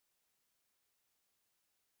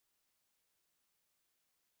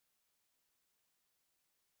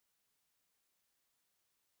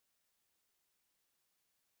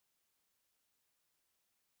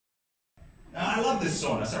I love this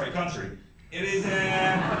sauna, sorry, country. It is,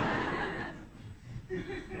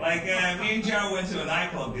 like, me and Joe went to a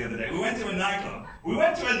nightclub the other day. We went to a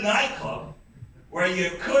nightclub where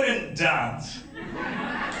you couldn't dance.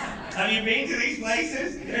 Have you been to these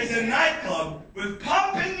places? There's a nightclub with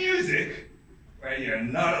pumping music where you're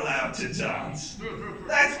not allowed to dance.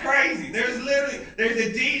 That's crazy. There's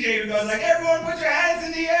a DJ who goes like, everyone put your hands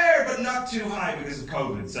in the air, but not too high because of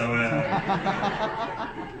COVID. So,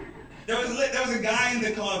 there was a guy in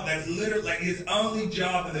the club that's literally, like, his only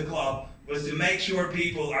job in the club was to make sure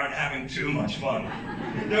people aren't having too much fun.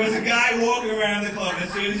 There was a guy walking around the club, and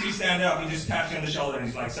as soon as you stand up, he just taps you on the shoulder and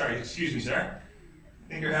he's like, sorry, excuse me, sir. I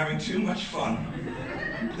think you're having too much fun.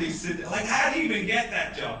 Please sit down. Like, how do you even get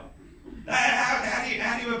that job?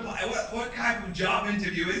 How do you apply? What type of job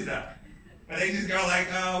interview is that? Where they just go like,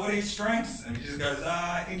 what are your strengths? And he just goes,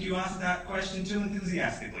 I think you asked that question too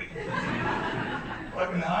enthusiastically.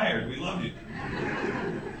 Fucking hired, we love you.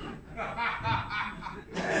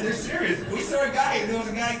 And they're serious. We saw a guy, there was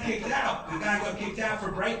a guy kicked out. The guy got kicked out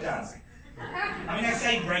for breakdancing. I mean, I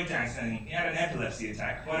say breakdancing, he had an epilepsy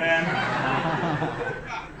attack, but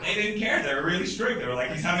they didn't care, they were really strict. They were like,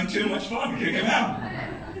 he's having too much fun, kick him out.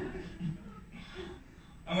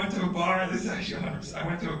 I went to a bar, this is actually 100%, I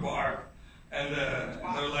went to a bar, and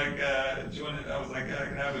they were like, do you want to, I was like,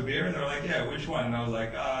 can I have a beer? And they were like, yeah, which one? And I was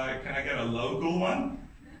like, can I get a local one?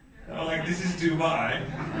 And I was like, this is Dubai.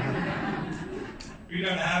 We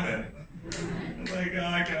don't have it. I was like, can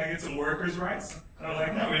I get some workers' rights? And I was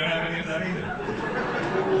like, no, we don't have any of that either.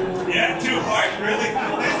 Yeah, too harsh, really?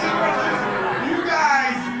 Listen, you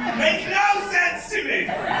guys make no sense to me.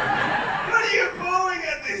 What are you booing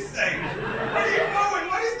at this stage? What are you booing?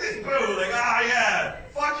 What is this boo? Like, yeah,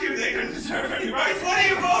 fuck you, they don't deserve any rights. What are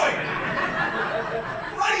you booing?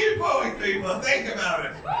 What are you booing, people? Think about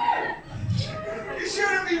it. You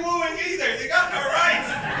shouldn't be wooing either. They got no rights.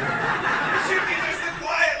 It should be just a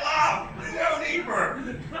quiet laugh. There's no need for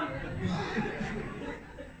it.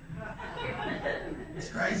 It's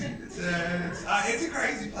crazy. It's a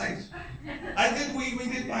crazy place. I think we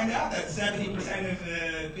did find out that 70%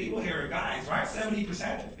 of people here are guys, right?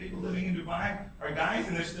 70% of people living in Dubai are guys,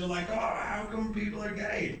 and they're still like, oh, how come people are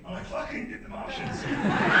gay? I'm like, fucking give them options.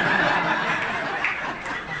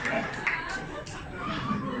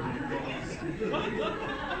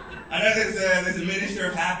 I know there's a minister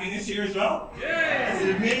of happiness here as well. Yeah.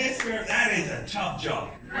 There's a minister, that is a tough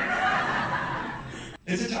job.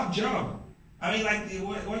 It's a tough job. I mean, like,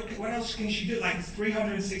 what else can she do? Like, it's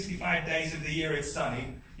 365 days of the year it's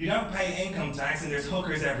sunny. You don't pay income tax, and there's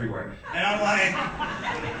hookers everywhere. And I'm like,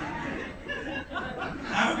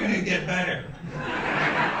 how can it get better?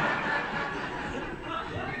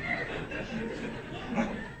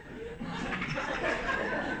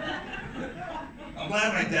 I'm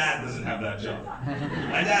glad my dad doesn't have that job.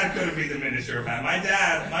 My dad couldn't be the minister of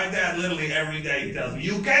happiness. My dad literally every day he tells me,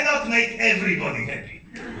 you cannot make everybody happy.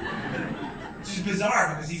 Which is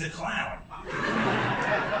bizarre because he's a clown.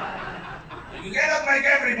 You cannot make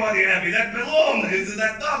everybody happy. That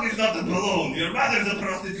dog is not a balloon. Your mother's a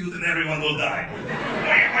prostitute and everyone will die.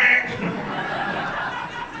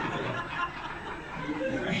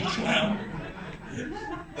 Well,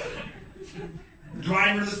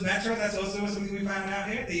 driverless metro, that's also something we found out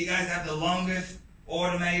here. That you guys have the longest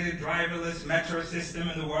automated driverless metro system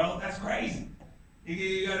in the world. That's crazy.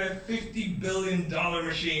 You got a $50 billion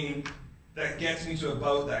machine that gets me to a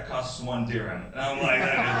boat that costs 1 dirham. And I'm like,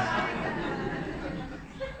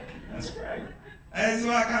 that's great. And this is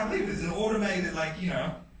why I can't believe it's an automated, like, you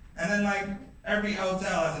know, and then like every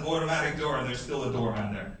hotel has an automatic door and there's still a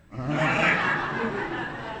doorman there. And I'm like,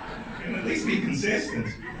 you can at least be consistent.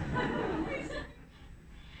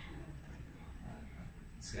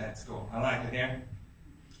 It's cool. I like it here.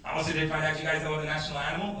 I also did find out you guys know what the national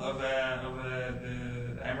animal of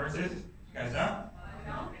the Emirates is. You guys know?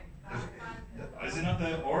 Is it not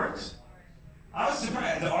the oryx? I was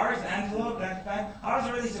surprised. The oryx, antelope, that fact. I was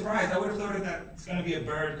really surprised. I would have thought that it's going to be a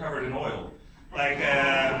bird covered in oil. Like,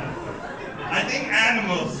 I think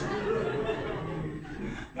animals.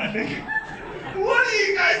 What are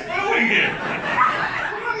you guys doing here?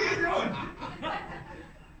 What are you doing?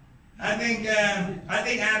 I think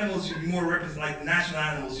animals should be more like national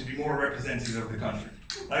animals should be more representative of the country.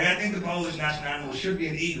 Like, I think the Polish national animal should be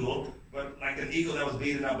an eagle, but like an eagle that was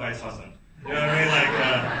beaten up by its husband. You know what I mean? Like,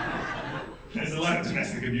 there's a lot of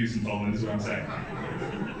domestic abuse in Poland, is what I'm saying.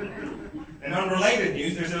 In unrelated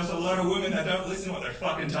news, there's also a lot of women that don't listen to what they're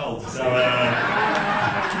fucking told. So,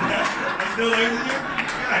 I'm still losing you?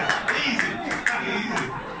 Yeah, easy.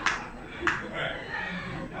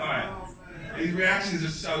 All right. He's reactions are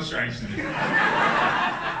so strange to me.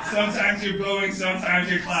 Sometimes you're booing, sometimes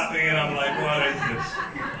you're clapping, and I'm like, what is this?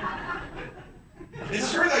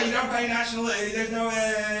 It's true though, you don't pay there's no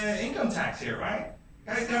income tax here, right?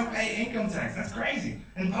 Guys don't pay income tax, that's crazy.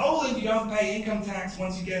 In Poland, you don't pay income tax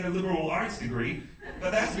once you get a liberal arts degree,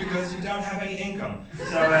 but that's because you don't have any income.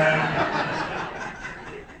 So,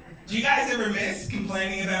 do you guys ever miss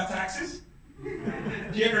complaining about taxes?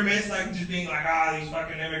 Do you ever miss like just being like, these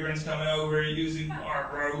fucking immigrants coming over using our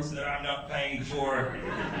roads that I'm not paying for?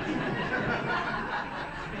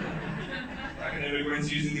 Fucking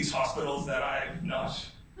immigrants using these hospitals that I've not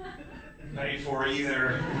paid for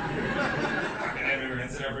either. Fucking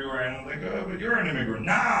immigrants everywhere, and I'm like, oh, but you're an immigrant.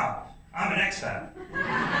 Nah, I'm an expat.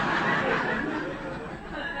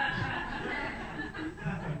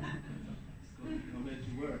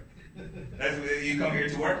 You come here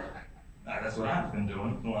to work? That's what I've been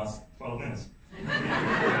doing the last 12 minutes.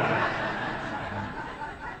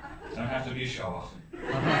 Don't have to be a show-off.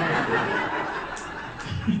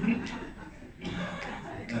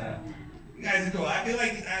 You guys are cool. I feel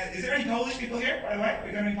like, is there any Polish people here, by the way?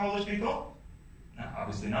 We got any Polish people? No,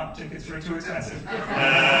 obviously not. Tickets are too expensive.